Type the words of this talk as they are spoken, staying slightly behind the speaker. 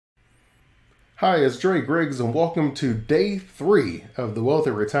Hi, it's Dre Griggs, and welcome to day 3 of the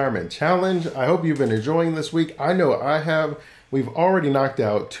Wealthy Retirement Challenge. I hope you've been enjoying this week. I know I have. We've already knocked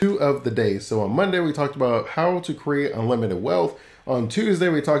out 2 of the days. So on Monday, we talked about how to create unlimited wealth. On Tuesday,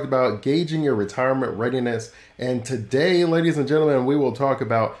 we talked about gauging your retirement readiness. And today, ladies and gentlemen, we will talk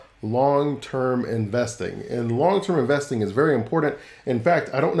about long-term investing. And long-term investing is very important. In fact,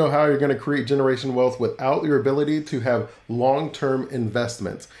 I don't know how you're going to create generational wealth without your ability to have long-term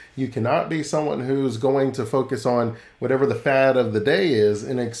investments. You cannot be someone who's going to focus on whatever the fad of the day is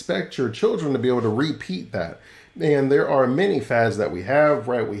and expect your children to be able to repeat that. And there are many fads that we have,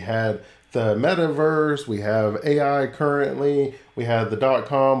 right? We had the metaverse, we have AI currently, we had the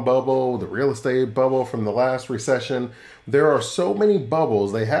dot-com bubble, the real estate bubble from the last recession. There are so many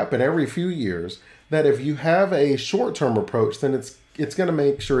bubbles, they happen every few years, that if you have a short-term approach, then it's going to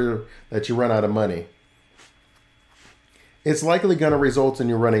make sure that you run out of money. It's likely going to result in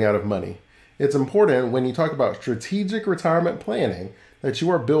you running out of money. It's important when you talk about strategic retirement planning that you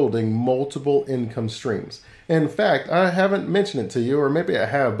are building multiple income streams. In fact, I haven't mentioned it to you, or maybe I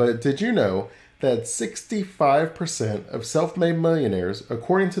have, but did you know that 65% of self-made millionaires,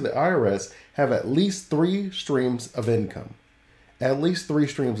 according to the IRS, have at least 3 streams of income? At least 3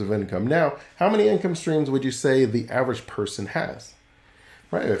 streams of income. Now, how many income streams would you say the average person has?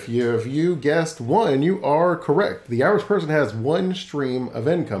 Right, if you guessed 1, you are correct. The average person has 1 stream of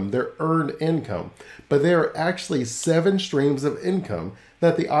income, their earned income. But there are actually 7 streams of income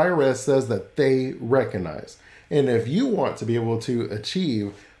that the IRS says that they recognize. And if you want to be able to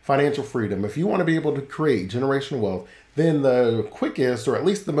achieve financial freedom, if you want to be able to create generational wealth, then the quickest, or at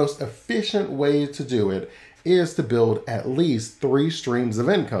least the most efficient way to do it is to build at least 3 streams of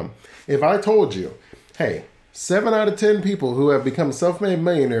income. If I told you, hey, 7 out of 10 people who have become self-made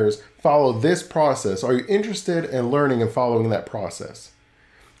millionaires follow this process, are you interested in learning and following that process?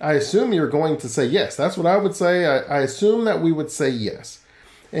 I assume you're going to say yes. That's what I would say. I assume that we would say yes.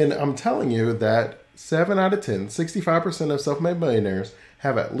 And I'm telling you that 7 out of 10, 65% of self-made millionaires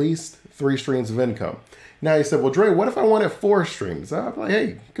have at least 3 streams of income. Now you said, well, Dre, what if I wanted 4 streams? I'm like,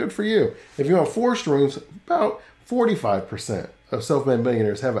 hey, good for you. If you want 4 streams, about 45% of self-made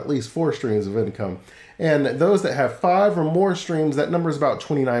millionaires have at least 4 streams of income. And those that have 5 or more streams, that number is about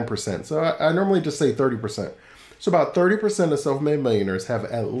 29%. So I normally just say 30%. So about 30% of self-made millionaires have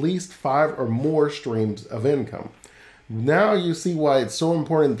at least 5 or more streams of income. Now you see why it's so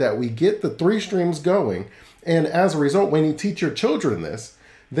important that we get the 3 streams going. And as a result, when you teach your children this,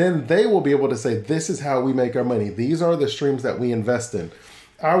 then they will be able to say, this is how we make our money. These are the streams that we invest in.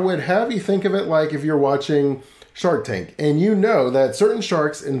 I would have you think of it like if you're watching Shark Tank and you know that certain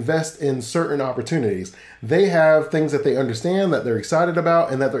sharks invest in certain opportunities. They have things that they understand, that they're excited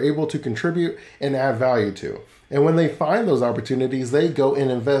about, and that they're able to contribute and add value to. And when they find those opportunities, they go and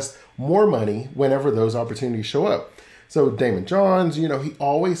invest more money whenever those opportunities show up. So Damon Johns, he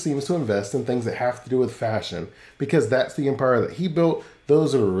always seems to invest in things that have to do with fashion because that's the empire that he built.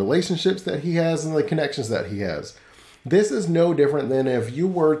 Those are the relationships that he has and the connections that he has. This is no different than if you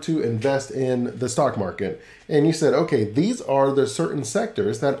were to invest in the stock market and you said, okay, these are the certain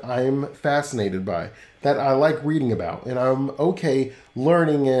sectors that I'm fascinated by, that I like reading about, and I'm okay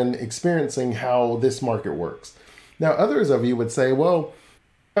learning and experiencing how this market works. Now, others of you would say, well,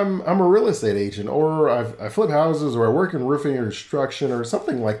 I'm a real estate agent, or I flip houses, or I work in roofing or construction or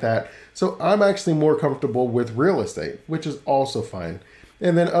something like that. So I'm actually more comfortable with real estate, which is also fine.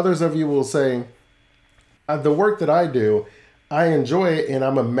 And then others of you will say, the work that I do, I enjoy it and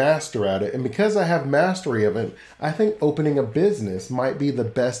I'm a master at it. And because I have mastery of it, I think opening a business might be the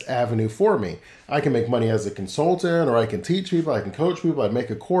best avenue for me. I can make money as a consultant, or I can teach people, I can coach people, I make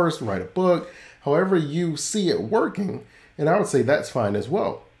a course, write a book, however you see it working. And I would say that's fine as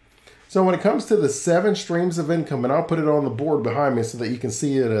well. So when it comes to the 7 streams of income, and I'll put it on the board behind me so that you can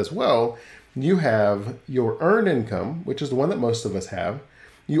see it as well, you have your earned income, which is the one that most of us have.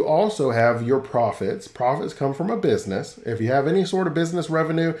 You also have your profits. Profits come from a business. If you have any sort of business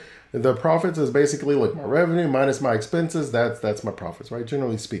revenue, the profits is basically like my revenue minus my expenses. That's my profits, right?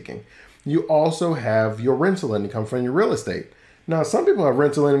 Generally speaking. You also have your rental income from your real estate. Now, some people have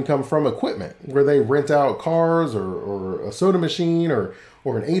rental income from equipment where they rent out cars or a soda machine or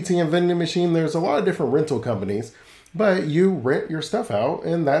an ATM vending machine. There's a lot of different rental companies, but you rent your stuff out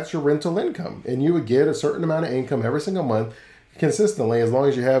and that's your rental income. And you would get a certain amount of income every single month consistently, as long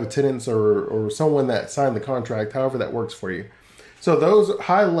as you have tenants or someone that signed the contract, however that works for you. So those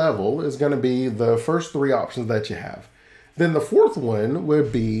high level is going to be the first 3 options that you have. Then the 4th one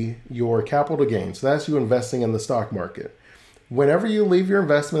would be your capital gain. So that's you investing in the stock market. Whenever you leave your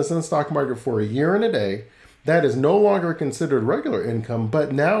investments in the stock market for a year and a day, that is no longer considered regular income,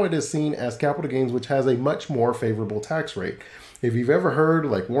 but now it is seen as capital gains, which has a much more favorable tax rate. If you've ever heard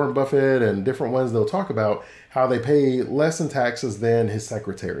like Warren Buffett and different ones, they'll talk about how they pay less in taxes than his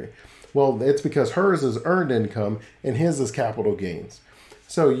secretary. Well, it's because hers is earned income and his is capital gains.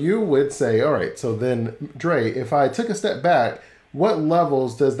 So you would say, all right, so then Dre, if I took a step back, what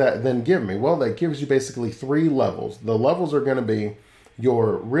levels does that then give me? Well, that gives you basically 3 levels. The levels are going to be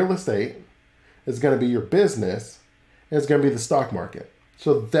your real estate, it's going to be your business, and it's going to be the stock market.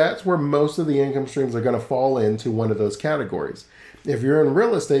 So that's where most of the income streams are going to fall into one of those categories. If you're in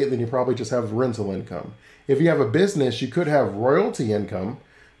real estate, then you probably just have rental income. If you have a business, you could have royalty income,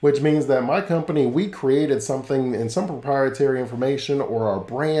 which means that my company, we created something and some proprietary information or our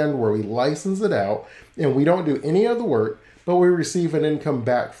brand where we license it out and we don't do any of the work, but we receive an income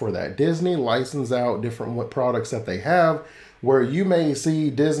back for that. Disney licenses out different products that they have, where you may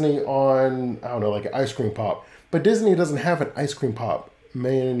see Disney on, I don't know, like an ice cream pop, but Disney doesn't have an ice cream pop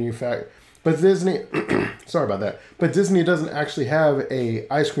manufacturer. But Disney, sorry about that, but Disney doesn't actually have a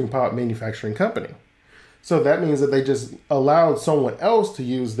ice cream pop manufacturing company. So that means that they just allowed someone else to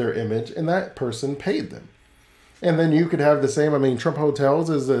use their image and that person paid them. And then you could have the same, I mean, Trump Hotels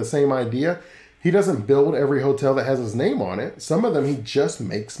is the same idea. He doesn't build every hotel that has his name on it. Some of them he just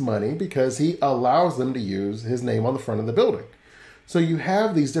makes money because he allows them to use his name on the front of the building. So you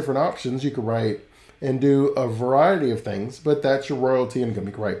have these different options. You could write and do a variety of things, but that's your royalty income.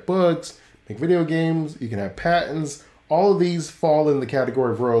 You can write books, make video games, you can have patents. All of these fall in the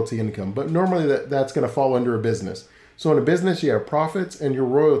category of royalty income, but normally that's going to fall under a business. So in a business, you have profits and your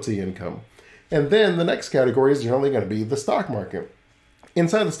royalty income. And then the next category is generally going to be the stock market.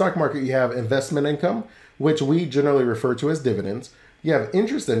 Inside the stock market, you have investment income, which we generally refer to as dividends. You have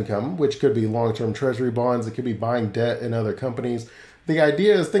interest income, which could be long-term treasury bonds. It could be buying debt in other companies. The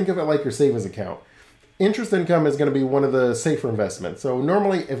idea is think of it like your savings account. Interest income is going to be one of the safer investments. So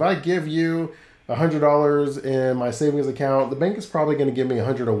normally, if I give you $100 in my savings account, the bank is probably going to give me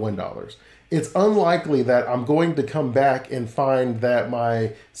 $101. It's unlikely that I'm going to come back and find that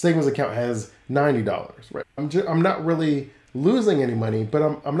my savings account has $90. Right? I'm not really losing any money,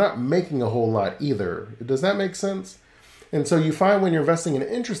 but I'm not making a whole lot either. Does that make sense? And so you find when you're investing in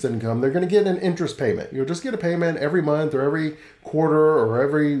interest income, they're going to get an interest payment. You'll just get a payment every month or every quarter or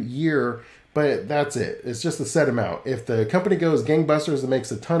every year, but that's it. It's just a set amount. If the company goes gangbusters and makes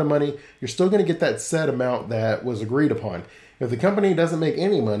a ton of money, you're still going to get that set amount that was agreed upon. If the company doesn't make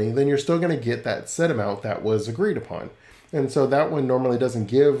any money, then you're still going to get that set amount that was agreed upon. And so that one normally doesn't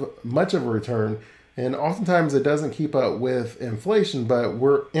give much of a return. And oftentimes it doesn't keep up with inflation, but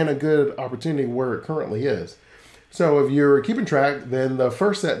we're in a good opportunity where it currently is. So if you're keeping track, then the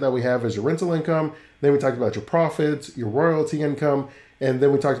first set that we have is your rental income. Then we talked about your profits, your royalty income, and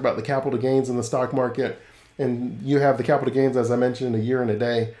then we talked about the capital gains in the stock market. And you have the capital gains, as I mentioned, a year and a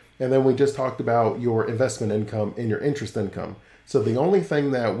day. And then we just talked about your investment income and your interest income. So the only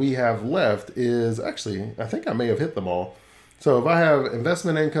thing that we have left is actually, I think I may have hit them all. So if I have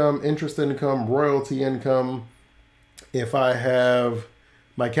investment income, interest income, royalty income, if I have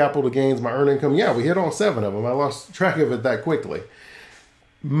my capital gains, my earned income, yeah, we hit all 7 of them. I lost track of it that quickly.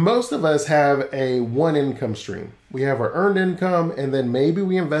 Most of us have a one income stream. We have our earned income, and then maybe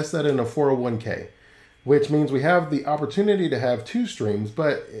we invest that in a 401k, which means we have the opportunity to have 2 streams,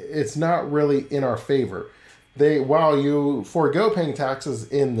 but it's not really in our favor. While you forego paying taxes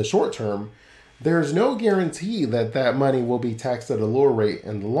in the short term, there's no guarantee that that money will be taxed at a lower rate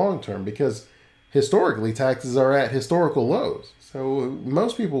in the long term, because historically taxes are at historical lows. So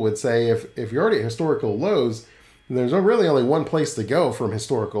most people would say if you're already at historical lows, there's really only one place to go from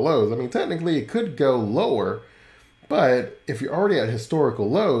historical lows. I mean, technically it could go lower, but if you're already at historical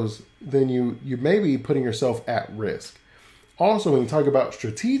lows, then you may be putting yourself at risk. Also, when you talk about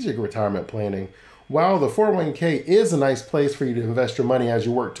strategic retirement planning, while the 401k is a nice place for you to invest your money as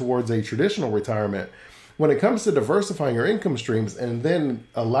you work towards a traditional retirement, when it comes to diversifying your income streams and then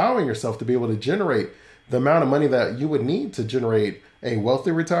allowing yourself to be able to generate the amount of money that you would need to generate a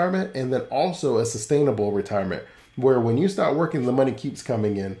wealthy retirement and then also a sustainable retirement, where when you start working, the money keeps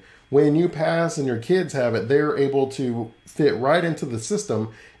coming in. When you pass and your kids have it, they're able to fit right into the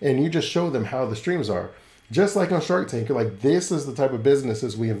system and you just show them how the streams are. Just like on Shark Tank, you're like, this is the type of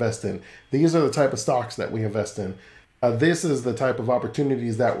businesses we invest in. These are the type of stocks that we invest in. This is the type of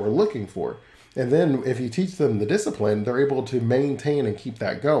opportunities that we're looking for. And then if you teach them the discipline, they're able to maintain and keep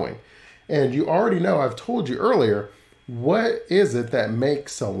that going. And you already know, I've told you earlier, what is it that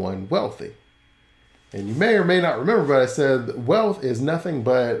makes someone wealthy? And you may or may not remember, but I said wealth is nothing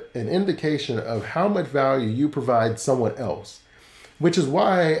but an indication of how much value you provide someone else. which is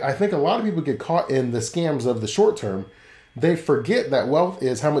why I think a lot of people get caught in the scams of the short term. They forget that wealth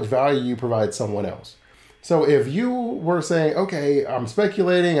is how much value you provide someone else. So if you were saying, okay, I'm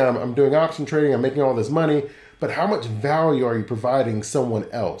speculating, I'm doing option trading, I'm making all this money, but how much value are you providing someone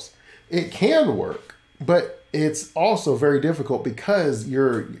else? It can work, but it's also very difficult because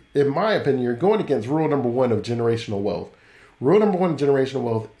in my opinion, you're going against rule number one of generational wealth. Rule number one of generational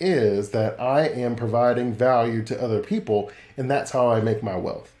wealth is that I am providing value to other people, and that's how I make my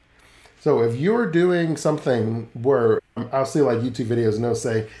wealth. So if you're doing something where I'll see like YouTube videos and they'll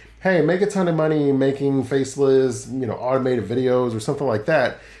say, hey, make a ton of money making faceless, automated videos or something like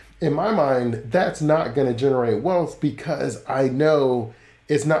that. In my mind, that's not going to generate wealth because I know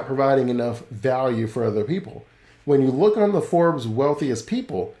it's not providing enough value for other people. When you look on the Forbes wealthiest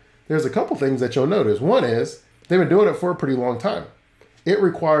people, there's a couple things that you'll notice. One is they've been doing it for a pretty long time. It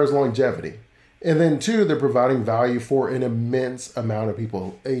requires longevity. And then two, they're providing value for an immense amount of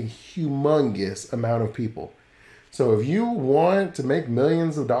people, a humongous amount of people. So if you want to make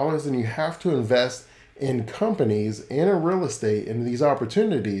millions of dollars, then you have to invest in companies and in real estate and these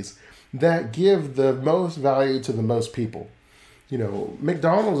opportunities that give the most value to the most people.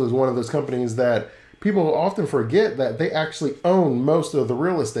 McDonald's is one of those companies that people often forget that they actually own most of the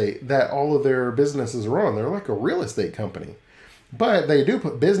real estate that all of their businesses are on. They're like a real estate company. But they do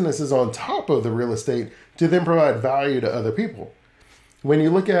put businesses on top of the real estate to then provide value to other people. When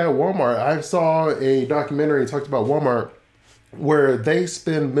you look at Walmart, I saw a documentary that talked about Walmart where they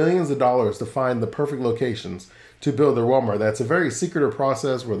spend millions of dollars to find the perfect locations to build their Walmart. That's a very secretive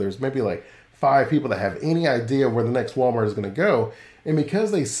process where there's maybe like 5 people that have any idea where the next Walmart is going to go. And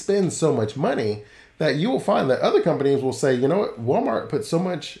because they spend so much money, that you will find that other companies will say, you know what, Walmart put so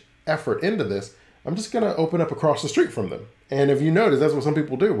much effort into this, I'm just going to open up across the street from them. And if you notice, that's what some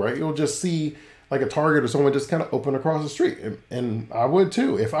people do, right? You'll just see like a Target or someone just kind of open across the street. And I would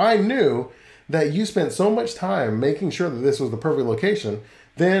too. If I knew that you spent so much time making sure that this was the perfect location,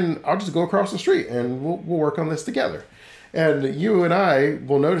 then I'll just go across the street and we'll work on this together. And you and I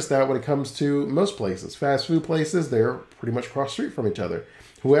will notice that when it comes to most places. Fast food places, they're pretty much across the street from each other.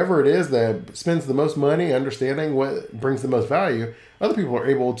 Whoever it is that spends the most money understanding what brings the most value, other people are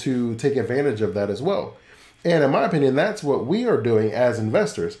able to take advantage of that as well. And in my opinion, that's what we are doing as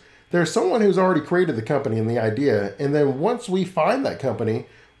investors. There's someone who's already created the company and the idea, and then once we find that company,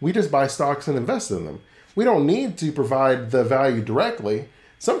 we just buy stocks and invest in them. We don't need to provide the value directly.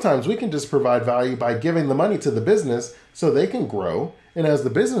 Sometimes we can just provide value by giving the money to the business so they can grow. And as the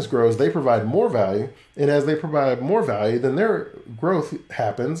business grows, they provide more value. And as they provide more value, then their growth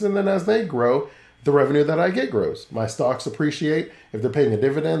happens. And then as they grow, the revenue that I get grows. My stocks appreciate. If they're paying a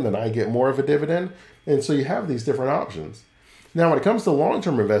dividend, then I get more of a dividend. And so you have these different options. Now, when it comes to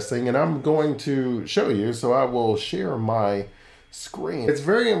long-term investing, and I'm going to show you, so I will share my screen. It's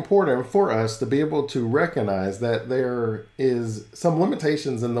very important for us to be able to recognize that there is some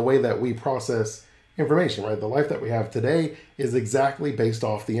limitations in the way that we process information, right? The life that we have today is exactly based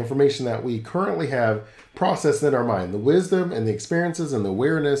off the information that we currently have processed in our mind, the wisdom and the experiences and the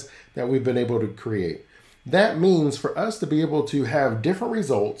awareness that we've been able to create. That means for us to be able to have different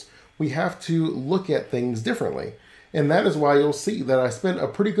results, we have to look at things differently. And that is why you'll see that I spent a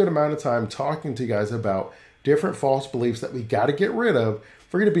pretty good amount of time talking to you guys about different false beliefs that we got to get rid of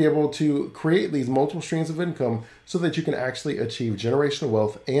for you to be able to create these multiple streams of income so that you can actually achieve generational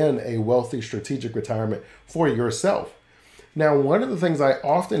wealth and a wealthy strategic retirement for yourself. Now, one of the things I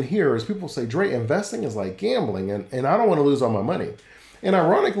often hear is people say, Dre, investing is like gambling and I don't want to lose all my money. And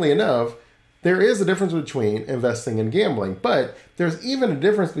ironically enough, there is a difference between investing and gambling, but there's even a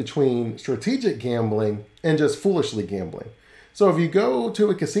difference between strategic gambling and just foolishly gambling. So if you go to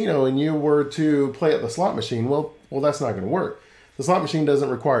a casino and you were to play at the slot machine, well, that's not going to work. The slot machine doesn't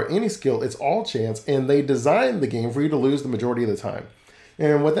require any skill. It's all chance, and they designed the game for you to lose the majority of the time.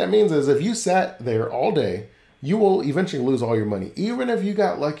 And what that means is if you sat there all day, you will eventually lose all your money. Even if you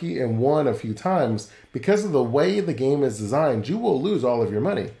got lucky and won a few times, because of the way the game is designed, you will lose all of your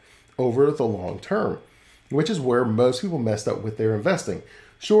money over the long term, which is where most people messed up with their investing.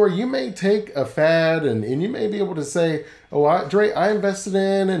 Sure, you may take a fad and you may be able to say, oh, Dre, I invested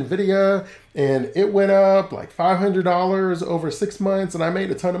in NVIDIA and it went up like $500 over 6 months and I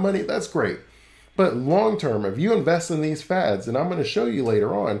made a ton of money. That's great. But long term, if you invest in these fads, and I'm going to show you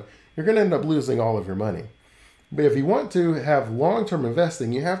later on, you're going to end up losing all of your money. But if you want to have long-term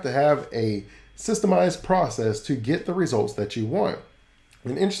investing, you have to have a systemized process to get the results that you want.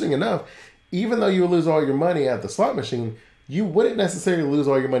 And interesting enough, even though you lose all your money at the slot machine, you wouldn't necessarily lose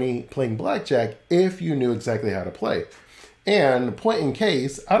all your money playing blackjack if you knew exactly how to play. And point in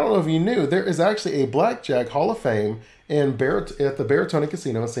case, I don't know if you knew, there is actually a Blackjack Hall of Fame at the Baritone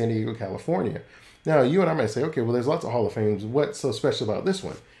Casino in San Diego, California. Now, you and I might say, okay, well, there's lots of Hall of Fames. What's so special about this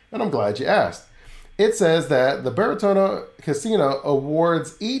one? And I'm glad you asked. It says that the Baritone Casino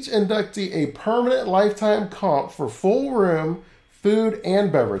awards each inductee a permanent lifetime comp for full room, food,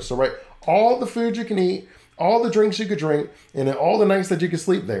 and beverage. So, right, all the food you can eat, all the drinks you could drink, and all the nights that you could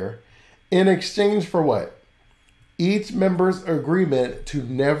sleep there, in exchange for what? Each member's agreement to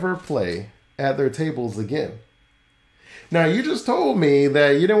never play at their tables again. Now, you just told me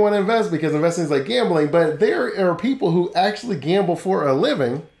that you didn't want to invest because investing is like gambling, but there are people who actually gamble for a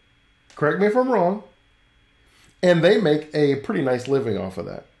living, correct me if I'm wrong, and they make a pretty nice living off of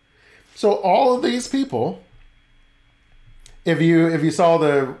that. So all of these people, if you saw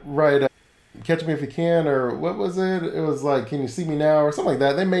the right Catch Me If You Can, or what was it? It was like Can You See Me Now, or something like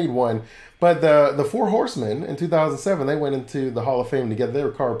that. They made one. But the Four Horsemen in 2007, they went into the Hall of Fame together. They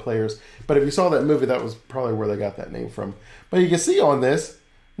were card players. But if you saw that movie, that was probably where they got that name from. But you can see on this,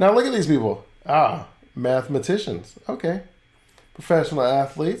 now look at these people. Mathematicians. Okay. Professional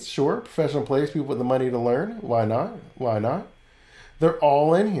athletes, sure. Professional players, people with the money to learn. Why not? Why not? They're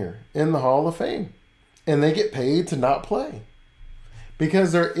all in here in the Hall of Fame. And they get paid to not play.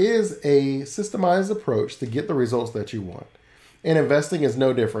 Because there is a systemized approach to get the results that you want. And investing is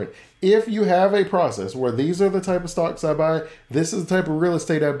no different. If you have a process where these are the type of stocks I buy, this is the type of real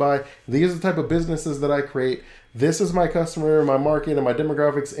estate I buy, these are the type of businesses that I create, this is my customer, my market, and my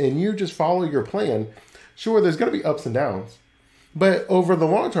demographics, and you just follow your plan, sure, there's going to be ups and downs. But over the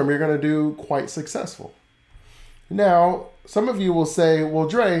long term, you're going to do quite successful. Now, some of you will say, well,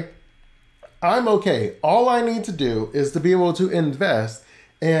 Dre, I'm okay. All I need to do is to be able to invest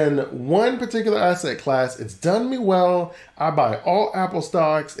in one particular asset class. It's done me well. I buy all Apple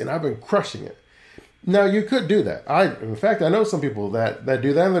stocks and I've been crushing it. Now, you could do that. In fact, I know some people that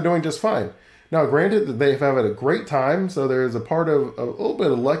do that and they're doing just fine. Now, granted that they've had a great time, so there's a part of a little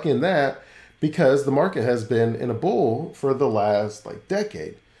bit of luck in that because the market has been in a bull for the last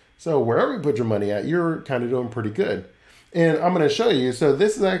decade. So wherever you put your money at, you're kind of doing pretty good. And I'm going to show you. So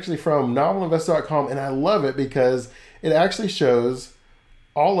this is actually from novelinvestor.com, and I love it because it actually shows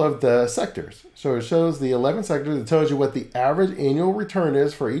all of the sectors. So it shows the 11 sectors. It tells you what the average annual return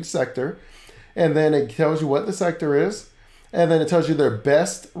is for each sector. And then it tells you what the sector is. And then it tells you their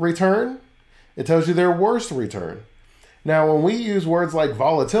best return. It tells you their worst return. Now, when we use words like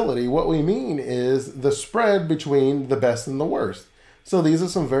volatility, what we mean is the spread between the best and the worst. So these are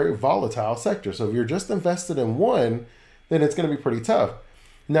some very volatile sectors. So if you're just invested in one, then it's going to be pretty tough.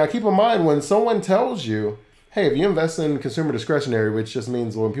 Now, keep in mind when someone tells you, hey, if you invest in consumer discretionary, which just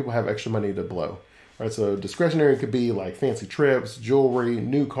means when people have extra money to blow, right? So discretionary could be like fancy trips, jewelry,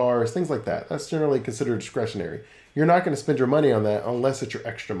 new cars, things like that. That's generally considered discretionary. You're not going to spend your money on that unless it's your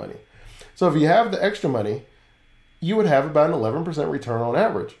extra money. So if you have the extra money, you would have about an 11% return on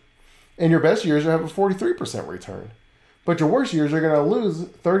average. In your best years, you'll have a 43% return. But your worst years, you're going to lose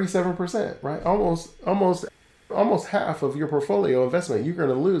 37%, right? Almost half of your portfolio investment you're going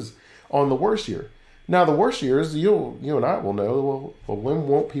to lose on the worst year. Now, the worst years, you and I will know, well, when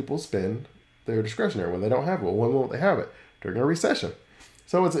won't people spend their discretionary? When they don't have it, well, when won't they have it? During a recession.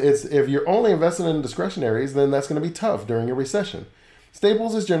 So it's if you're only investing in discretionaries, then that's going to be tough during a recession.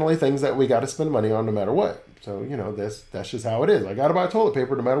 Staples is generally things that we got to spend money on no matter what. So, that's just how it is. I got to buy toilet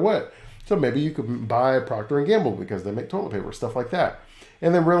paper no matter what. So maybe you could buy Procter & Gamble because they make toilet paper, stuff like that.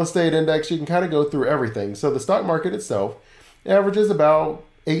 And then real estate index, you can kind of go through everything. So the stock market itself averages about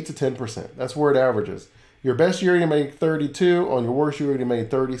 8 to 10%. That's where it averages. Your best year, you made 32. On your worst year, you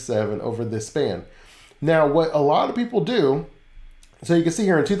made 37 over this span. Now, what a lot of people do, so you can see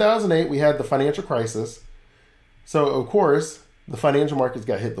here in 2008, we had the financial crisis. So, of course, the financial markets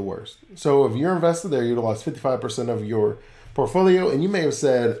got hit the worst. So if you're invested there, you lost 55% of your portfolio, and you may have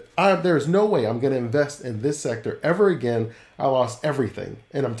said, there's no way I'm going to invest in this sector ever again. I lost everything,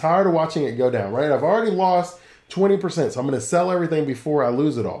 and I'm tired of watching it go down, right? I've already lost 20%, so I'm going to sell everything before I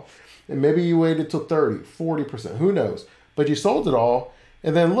lose it all. And maybe you waited till 30, 40%, who knows? But you sold it all,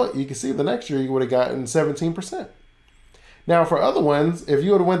 and then look, you can see the next year you would have gotten 17%. Now, for other ones, if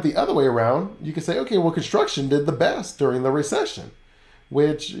you would have went the other way around, you could say, okay, well, construction did the best during the recession,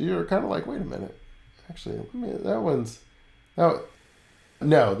 which you're kind of like, wait a minute. Actually, that was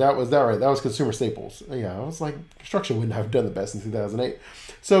consumer staples. Yeah, I was like, construction wouldn't have done the best in 2008.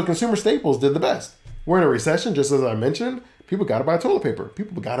 So consumer staples did the best. We're in a recession, just as I mentioned. People got to buy toilet paper.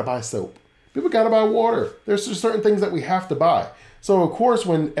 People got to buy soap. People got to buy water. There's just certain things that we have to buy. So, of course,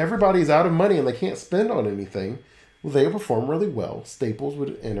 when everybody's out of money and they can't spend on anything, well, they perform really well. Staples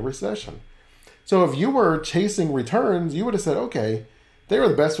would in a recession. So if you were chasing returns, you would have said, okay, they were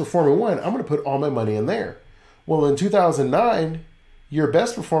the best performing one. I'm going to put all my money in there. Well, in 2009, your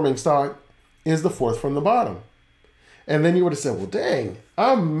best performing stock is the fourth from the bottom. And then you would have said, well, dang,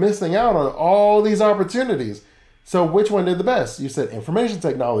 I'm missing out on all these opportunities. So which one did the best? You said information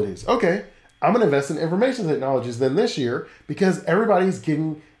technologies. Okay, I'm going to invest in information technologies then this year because everybody's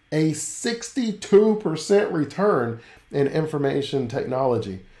getting a 62% return in information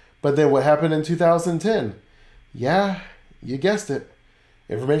technology. But then what happened in 2010? Yeah, you guessed it.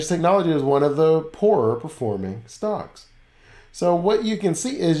 Information technology is one of the poorer performing stocks. So what you can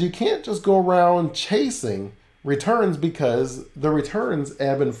see is you can't just go around chasing returns because the returns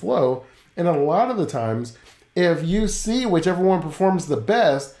ebb and flow. And a lot of the times, if you see whichever one performs the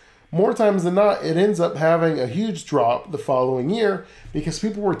best, more times than not, it ends up having a huge drop the following year because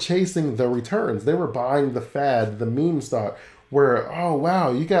people were chasing the returns. They were buying the fad, the meme stock, where, oh,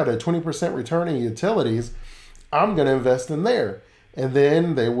 wow, you got a 20% return in utilities. I'm going to invest in there. And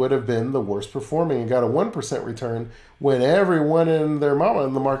then they would have been the worst performing and got a 1% return when everyone and their mama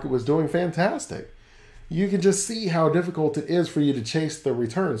in the market was doing fantastic. You can just see how difficult it is for you to chase the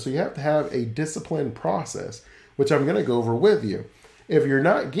return. So you have to have a disciplined process, which I'm going to go over with you. If you're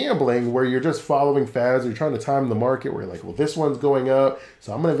not gambling where you're just following fads, or you're trying to time the market where you're like, well, this one's going up,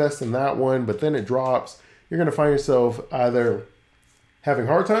 so I'm going to invest in that one, but then it drops, you're going to find yourself either having a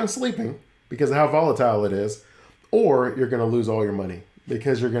hard time sleeping because of how volatile it is, or you're going to lose all your money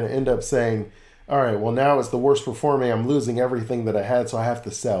because you're going to end up saying, all right, well, now it's the worst performing. I'm losing everything that I had, so I have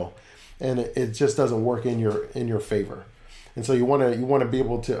to sell. And it just doesn't work in your favor. And so you want to be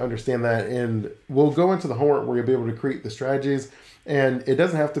able to understand that. And we'll go into the homework where you'll be able to create the strategies. And it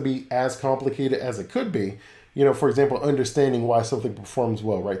doesn't have to be as complicated as it could be. You know, for example, understanding why something performs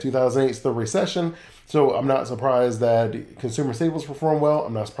well, right? 2008 is the recession. So I'm not surprised that consumer staples perform well.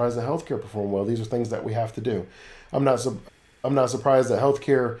 I'm not surprised that healthcare perform well. These are things that we have to do. I'm not surprised that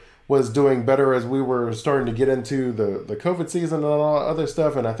healthcare was doing better as we were starting to get into the COVID season and all that other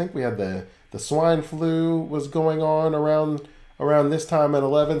stuff. And I think we had the swine flu was going on around this time at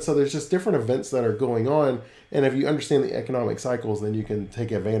 11. So there's just different events that are going on. And if you understand the economic cycles, then you can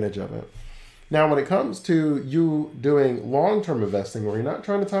take advantage of it. Now, when it comes to you doing long-term investing, where you're not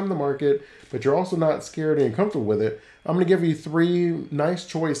trying to time the market, but you're also not scared and comfortable with it, I'm going to give you 3 nice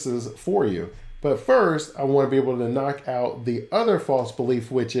choices for you. But first, I want to be able to knock out the other false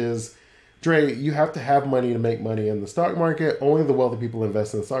belief, which is, Dre, you have to have money to make money in the stock market. Only the wealthy people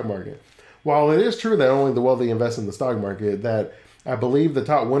invest in the stock market. While it is true that only the wealthy invest in the stock market, that I believe the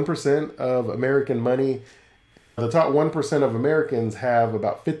top 1% of American money, the top 1% of Americans have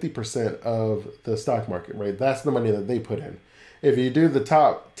about 50% of the stock market, right? That's the money that they put in. If you do the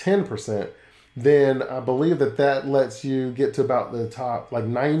top 10%, then I believe that lets you get to about the top, like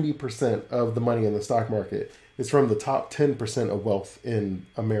 90% of the money in the stock market is from the top 10% of wealth in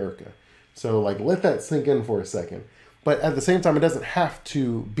America. So like, let that sink in for a second. But at the same time, it doesn't have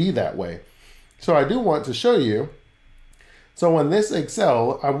to be that way. So I do want to show you. So in this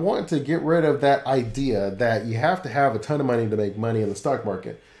Excel, I want to get rid of that idea that you have to have a ton of money to make money in the stock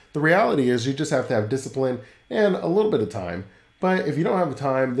market. The reality is you just have to have discipline and a little bit of time. But if you don't have the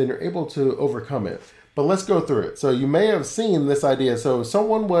time, then you're able to overcome it. But let's go through it. So you may have seen this idea. So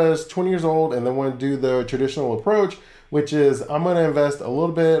someone was 20 years old and they want to do the traditional approach, which is I'm going to invest a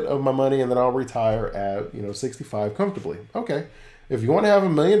little bit of my money and then I'll retire at 65 comfortably. Okay. If you want to have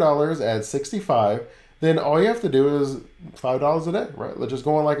 $1 million at 65, then all you have to do is $5 a day, right? Let's just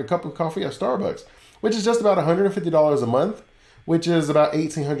go on like a cup of coffee at Starbucks, which is just about $150 a month, which is about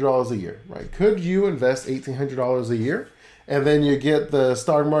 $1,800 a year, right? Could you invest $1,800 a year? And then you get the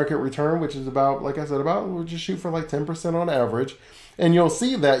stock market return, which is about, like I said, we'll just shoot for like 10% on average. And you'll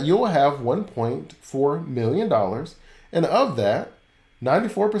see that you'll have $1.4 million. And of that,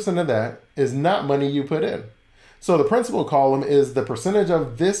 94% of that is not money you put in. So the principal column is the percentage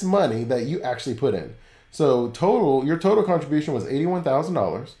of this money that you actually put in. So your total contribution was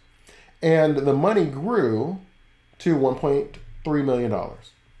 $81,000. And the money grew to $1.3 million.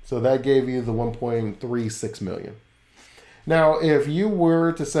 So that gave you the $1.36 million. Now, if you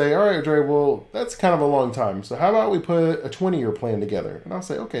were to say, all right, Dre, well, that's kind of a long time. So how about we put a 20-year plan together? And I'll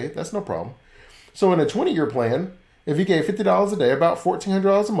say, okay, that's no problem. So in a 20-year plan, if you gave $50 a day, about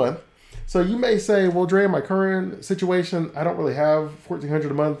 $1,400 a month. So you may say, well, Dre, in my current situation, I don't really have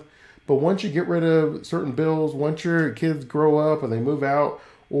 $1,400 a month. But once you get rid of certain bills, once your kids grow up and they move out,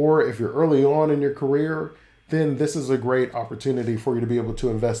 or if you're early on in your career, then this is a great opportunity for you to be able to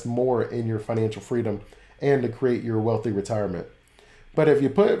invest more in your financial freedom and to create your wealthy retirement. But if you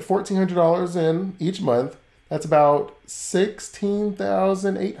put $1,400 in each month, That's about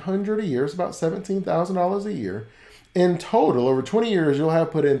 $16,800 a year. It's about $17,000 a year. In total, over 20 years, you'll have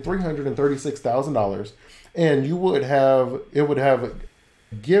put in $336,000, and it would have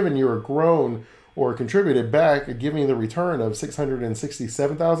given you or grown or contributed back, giving you the return of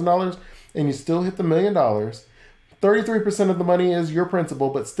 $667,000, and you still hit the $1 million. 33% of the money is your principal,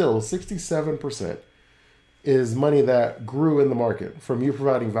 but still 67% is money that grew in the market from you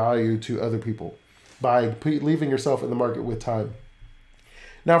providing value to other people by leaving yourself in the market with time.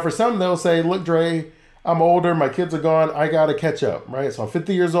 Now, for some, they'll say, look, Dre, I'm older, my kids are gone, I got to catch up, right? So I'm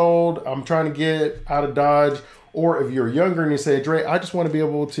 50 years old, I'm trying to get out of Dodge. Or if you're younger and you say, Dre, I just want to be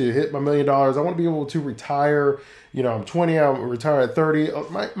able to hit my $1 million. I want to be able to retire. I'm 20, I'm retire at 30.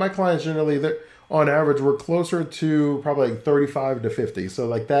 My clients generally, on average, we're closer to probably like 35 to 50. So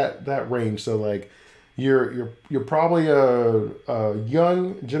like that range. So like you're probably a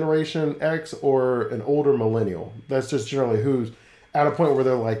young generation X or an older millennial. That's just generally who's at a point where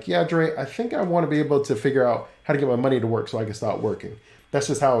they're like, yeah, Dre, I think I want to be able to figure out how to get my money to work so I can stop working. That's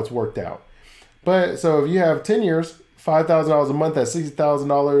just how it's worked out. But so if you have 10 years, $5,000 a month, that's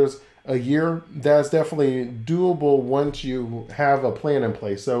 $60,000 a year. That's definitely doable once you have a plan in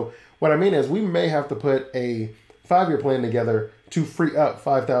place. So what I mean is we may have to put a 5-year plan together to free up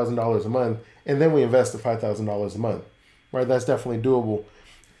 $5,000 a month, and then we invest the $5,000 a month, right? That's definitely doable.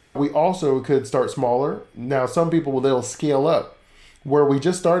 We also could start smaller. Now, some people, they'll scale up where we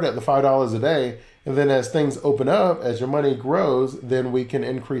just start at the $5 a day, and then as things open up, as your money grows, then we can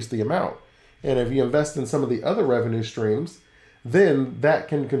increase the amount. And if you invest in some of the other revenue streams, then that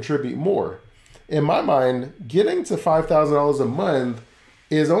can contribute more. In my mind, getting to $5,000 a month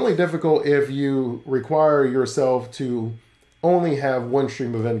is only difficult if you require yourself to only have one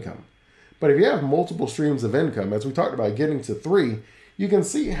stream of income. But if you have multiple streams of income, as we talked about getting to 3, you can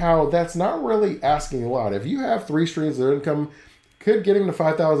see how that's not really asking a lot. If you have 3 streams of income, could getting to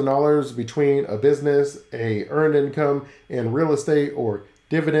 $5,000 between a business, a earned income, and real estate, or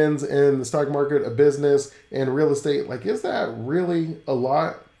dividends in the stock market, a business, and real estate, like, is that really a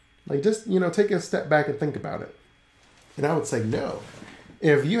lot? Like, just, take a step back and think about it. And I would say no.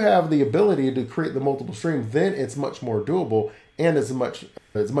 If you have the ability to create the multiple streams, then it's much more doable, and it's much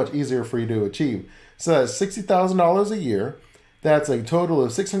easier for you to achieve. So that's $60,000 a year. That's a total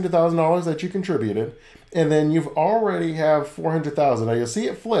of $600,000 that you contributed. And then you've already have $400,000. Now you'll see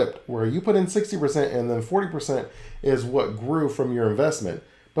it flipped where you put in 60% and then 40% is what grew from your investment.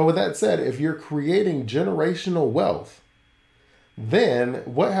 But with that said, if you're creating generational wealth, then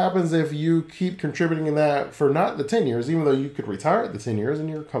what happens if you keep contributing in that for not the 10 years, even though you could retire at the 10 years and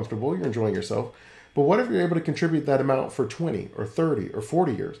you're comfortable, you're enjoying yourself. But what if you're able to contribute that amount for 20 or 30 or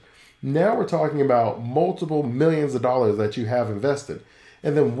 40 years? Now we're talking about multiple millions of dollars that you have invested.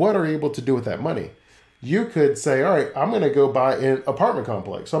 And then what are you able to do with that money? You could say, all right, I'm going to go buy an apartment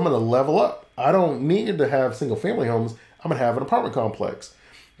complex. So I'm going to level up. I don't need to have single family homes. I'm going to have an apartment complex.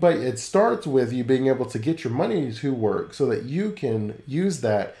 But it starts with you being able to get your money to work so that you can use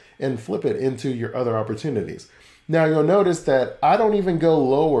that and flip it into your other opportunities. Now, you'll notice that I don't even go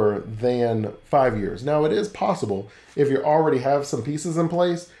lower than 5 years. Now, it is possible if you already have some pieces in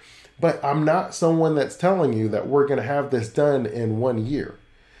place, but I'm not someone that's telling you that we're going to have this done in 1 year.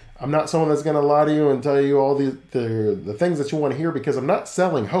 I'm not someone that's going to lie to you and tell you all the things that you want to hear, because I'm not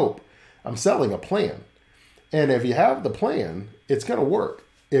selling hope. I'm selling a plan. And if you have the plan, it's going to work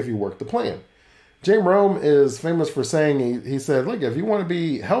if you work the plan. Jim Rome is famous for saying, he said, look, if you want to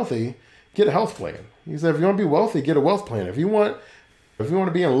be healthy, get a health plan. He said, if you want to be wealthy, get a wealth plan. If you want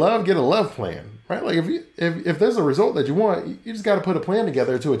to be in love, get a love plan, right? Like if there's a result that you want, you just got to put a plan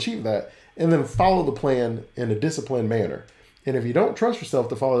together to achieve that, and then follow the plan in a disciplined manner. And if you don't trust yourself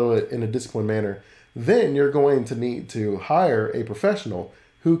to follow it in a disciplined manner, then you're going to need to hire a professional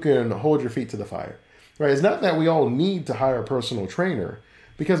who can hold your feet to the fire, right? It's not that we all need to hire a personal trainer,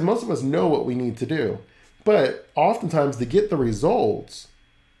 because most of us know what we need to do. But oftentimes to get the results,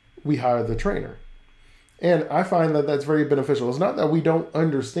 we hire the trainer. And I find that that's very beneficial. It's not that we don't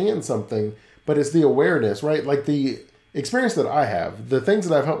understand something, but it's the awareness, right? Like the experience that I have, the things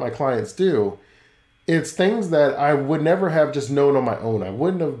that I've helped my clients do, it's things that I would never have just known on my own. I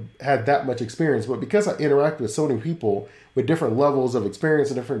wouldn't have had that much experience, but because I interact with so many people with different levels of experience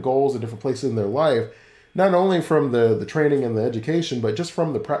and different goals and different places in their life, not only from the training and the education, but just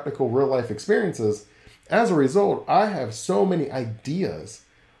from the practical real life experiences, as a result, I have so many ideas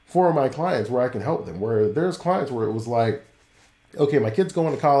for my clients where I can help them. Where there's clients where it was like, okay, my kid's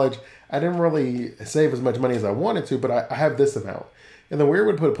going to college. I didn't really save as much money as I wanted to, but I have this amount. And then we were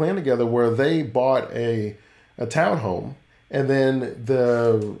able to put a plan together where they bought a townhome, And then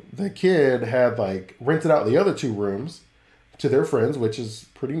the kid had like rented out the other 2 rooms to their friends, which is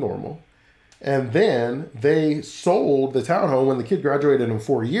pretty normal. And then they sold the townhome when the kid graduated in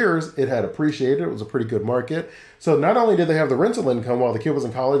 4 years. It had appreciated. It was a pretty good market. So not only did they have the rental income while the kid was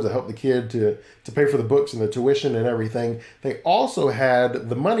in college that helped the kid to pay for the books and the tuition and everything, they also had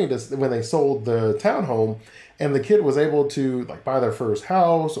the money to, when they sold the townhome, and the kid was able to like buy their first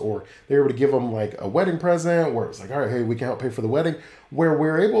house, or they were able to give them like a wedding present where it was like, all right, hey, we can help pay for the wedding, where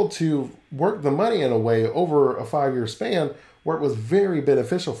we're able to work the money in a way over a 5-year span where it was very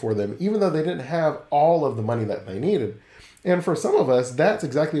beneficial for them, even though they didn't have all of the money that they needed. And for some of us, that's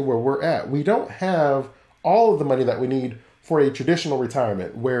exactly where we're at. We don't have all of the money that we need for a traditional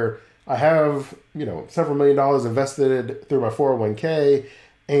retirement, where I have, several $1 million invested through my 401k,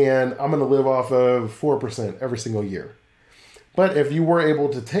 and I'm going to live off of 4% every single year. But if you were able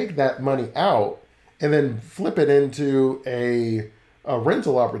to take that money out and then flip it into a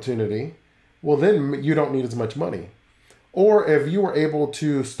rental opportunity, well, then you don't need as much money. Or if you were able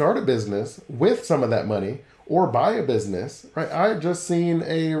to start a business with some of that money, or buy a business, right? I just seen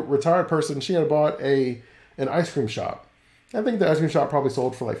a retired person, she had bought an ice cream shop. I think the ice cream shop probably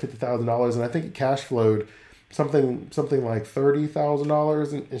sold for like $50,000, and I think it cash flowed something like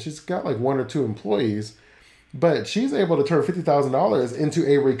 $30,000, and she's got like 1 or 2 employees, but she's able to turn $50,000 into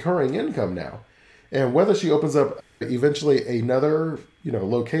a recurring income now. And whether she opens up eventually another,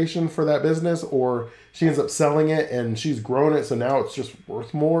 location for that business, or she ends up selling it and she's grown it, so now it's just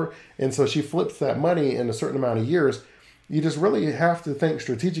worth more, and so she flips that money in a certain amount of years, you just really have to think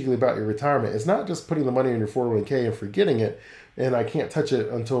strategically about your retirement. It's not just putting the money in your 401k and forgetting it, and I can't touch it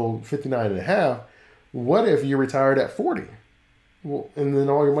until 59 and a half. What if you retired at 40? Well, and then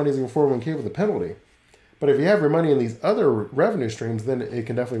all your money's in your 401k with a penalty. But if you have your money in these other revenue streams, then it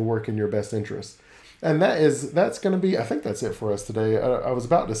can definitely work in your best interest. And that's going to be, I think that's it for us today. I was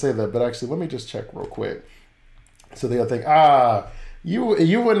about to say that, but actually, let me just check real quick. So they'll think, you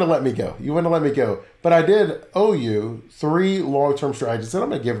wouldn't have let me go. You wouldn't have let me go. But I did owe you 3 long-term strategies, and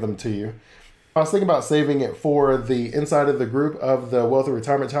I'm going to give them to you. I was thinking about saving it for the inside of the group of the Wealthy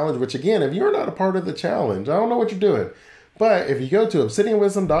Retirement Challenge, which again, if you're not a part of the challenge, I don't know what you're doing. But if you go to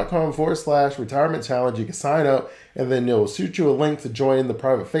obsidianwisdom.com/retirement challenge, you can sign up, and then it'll shoot you a link to join the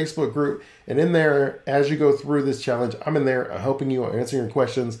private Facebook group. And in there, as you go through this challenge, I'm in there helping you, answering your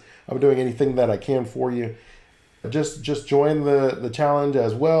questions. I'm doing anything that I can for you. Just join the challenge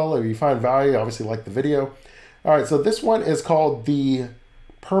as well. If you find value, obviously like the video. All right, so this one is called the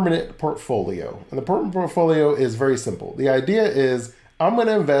Permanent Portfolio. And the Permanent Portfolio is very simple. The idea is I'm going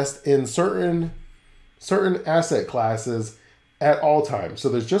to invest in certain asset classes at all times. So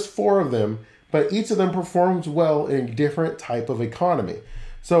there's just 4 of them, but each of them performs well in a different type of economy.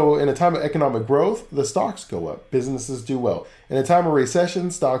 So in a time of economic growth, the stocks go up, businesses do well. In a time of recession,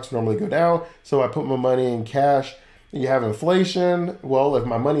 stocks normally go down. So I put my money in cash. You have inflation. Well, if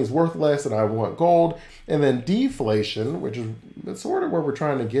my money is worth less, then I want gold. And then deflation, which is sort of where we're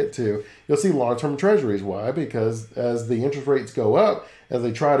trying to get to, you'll see long-term treasuries. Why? Because as the interest rates go up, as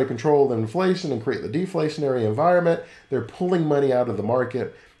they try to control the inflation and create the deflationary environment, they're pulling money out of the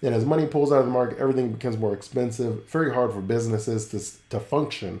market. And as money pulls out of the market, everything becomes more expensive. Very hard for businesses to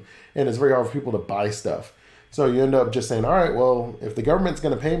function. And it's very hard for people to buy stuff. So you end up just saying, all right, well, if the government's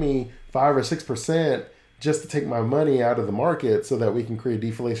going to pay me 5 or 6% just to take my money out of the market so that we can create a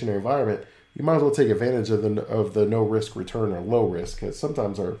deflationary environment, you might as well take advantage of the no risk return or low risk, because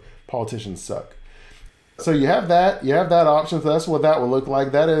sometimes our politicians suck. So you have that option. So that's what that will look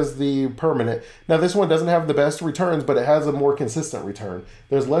like. That is the permanent. Now this one doesn't have the best returns, but it has a more consistent return.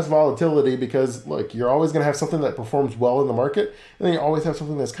 There's less volatility because look, you're always going to have something that performs well in the market, and then you always have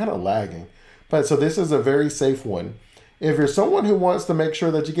something that's kind of lagging. But so this is a very safe one. If you're someone who wants to make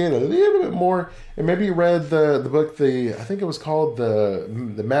sure that you gain a little bit more, and maybe you read the book, I think it was called the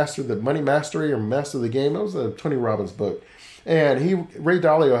Money Mastery or Master of the Game. It was a Tony Robbins book. And Ray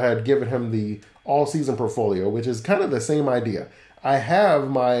Dalio had given him the all-season portfolio, which is kind of the same idea. I have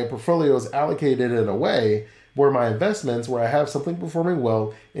my portfolios allocated in a way where my investments, where I have something performing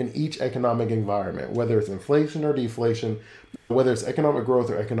well in each economic environment, whether it's inflation or deflation, whether it's economic growth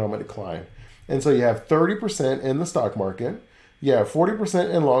or economic decline. And so you have 30% in the stock market, you have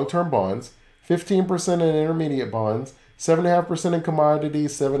 40% in long-term bonds, 15% in intermediate bonds, 7.5% in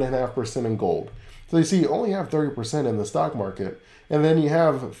commodities, 7.5% in gold. So you see, you only have 30% in the stock market, and then you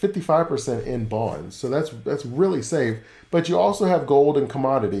have 55% in bonds. So that's really safe. But you also have gold and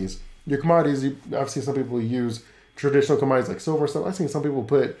commodities. Your commodities, I've seen some people use traditional commodities like silver and stuff. I've seen some people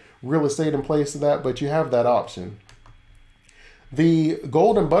put real estate in place of that, but you have that option. The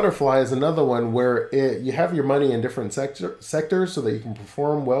golden butterfly is another one where you have your money in different sectors so that you can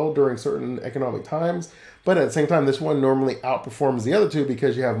perform well during certain economic times. But at the same time, this one normally outperforms the other two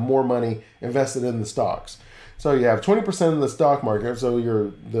because you have more money invested in the stocks. So you have 20% in the stock market, so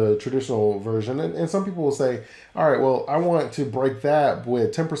you're the traditional version. And some people will say, all right, well, I want to break that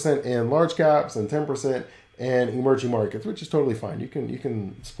with 10% in large caps and 10% in emerging markets, which is totally fine. You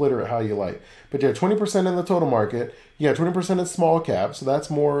can split it how you like. But you have 20% in the total market. You have 20% in small caps, so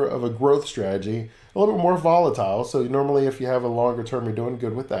that's more of a growth strategy, a little bit more volatile. So normally if you have a longer term, you're doing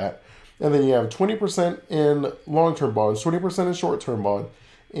good with that. And then you have 20% in long-term bonds, 20% in short-term bonds,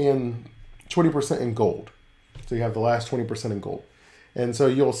 and 20% in gold. So you have the last 20% in gold. And so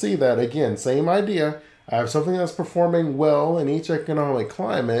you'll see that, again, same idea. I have something that's performing well in each economic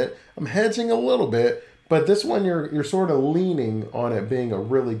climate. I'm hedging a little bit, but this one you're sort of leaning on it being a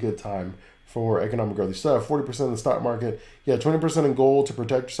really good time for economic growth. You still have 40% in the stock market. You have 20% in gold to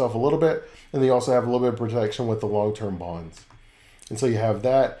protect yourself a little bit. And then you also have a little bit of protection with the long-term bonds. And so you have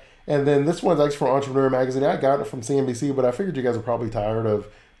that. And then this one's actually from Entrepreneur Magazine. I got it from CNBC, but I figured you guys are probably tired of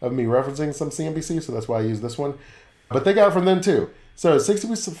me referencing some CNBC, so that's why I use this one. But they got it from them too. So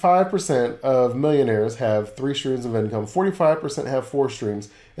 65% of millionaires have 3 streams of income, 45% have 4 streams,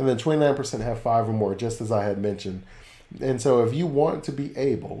 and then 29% have 5 or more, just as I had mentioned. And so if you want to be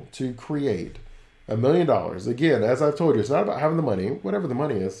able to create $1 million, again, as I've told you, it's not about having the money. Whatever the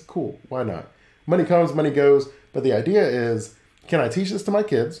money is, cool, why not? Money comes, money goes. But the idea is, can I teach this to my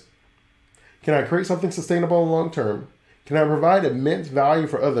kids? Can I create something sustainable and long term? Can I provide immense value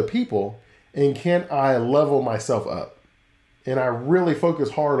for other people? And can I level myself up? And I really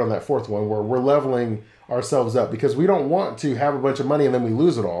focus hard on that fourth one where we're leveling ourselves up because we don't want to have a bunch of money and then we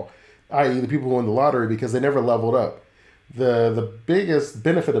lose it all, i.e. the people who win the lottery because they never leveled up. The biggest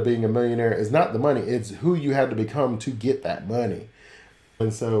benefit of being a millionaire is not the money, it's who you had to become to get that money.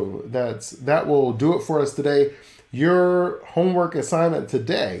 And so that will do it for us today. Your homework assignment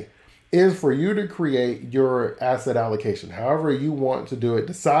today is for you to create your asset allocation. However you want to do it,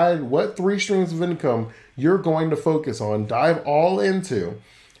 decide what 3 streams of income you're going to focus on, dive all into.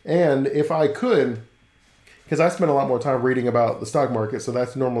 And if I could, because I spend a lot more time reading about the stock market, so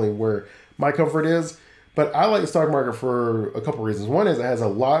that's normally where my comfort is. But I like the stock market for a couple reasons. One is it has a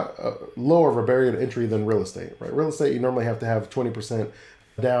lot lower of a barrier to entry than real estate, right? Real estate, you normally have to have 20%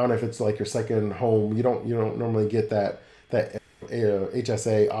 down if it's like your second home. You don't normally get that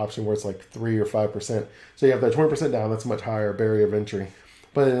HSA option where it's like 3 or 5%. So you have that 20% down. That's a much higher barrier of entry.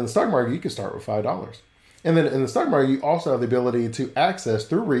 But in the stock market, you can start with $5. And then in the stock market, you also have the ability to access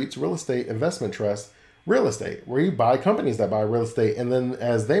through REITs, real estate investment trust, real estate, where you buy companies that buy real estate. And then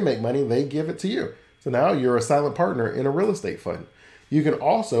as they make money, they give it to you. So now you're a silent partner in a real estate fund. You can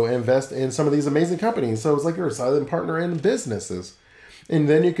also invest in some of these amazing companies. So it's like you're a silent partner in businesses. And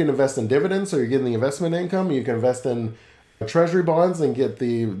then you can invest in dividends. So you're getting the investment income. You can invest in treasury bonds and get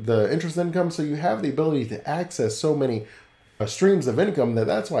the interest income. So you have the ability to access so many streams of income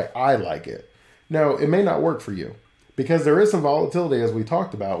that's why I like it. Now, it may not work for you because there is some volatility, as we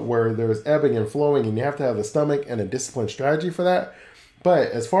talked about, where there's ebbing and flowing and you have to have the stomach and a disciplined strategy for that. But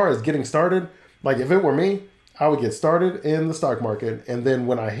as far as getting started, like if it were me, I would get started in the stock market. And then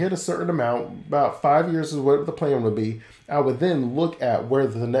when I hit a certain amount, about 5 years is what the plan would be, I would then look at where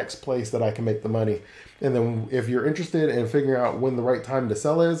the next place that I can make the money. And then if you're interested in figuring out when the right time to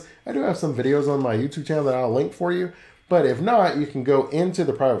sell is, I do have some videos on my YouTube channel that I'll link for you. But if not, you can go into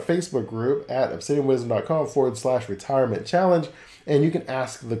the private Facebook group at obsidianwisdom.com/retirement challenge, and you can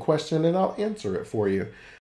ask the question and I'll answer it for you.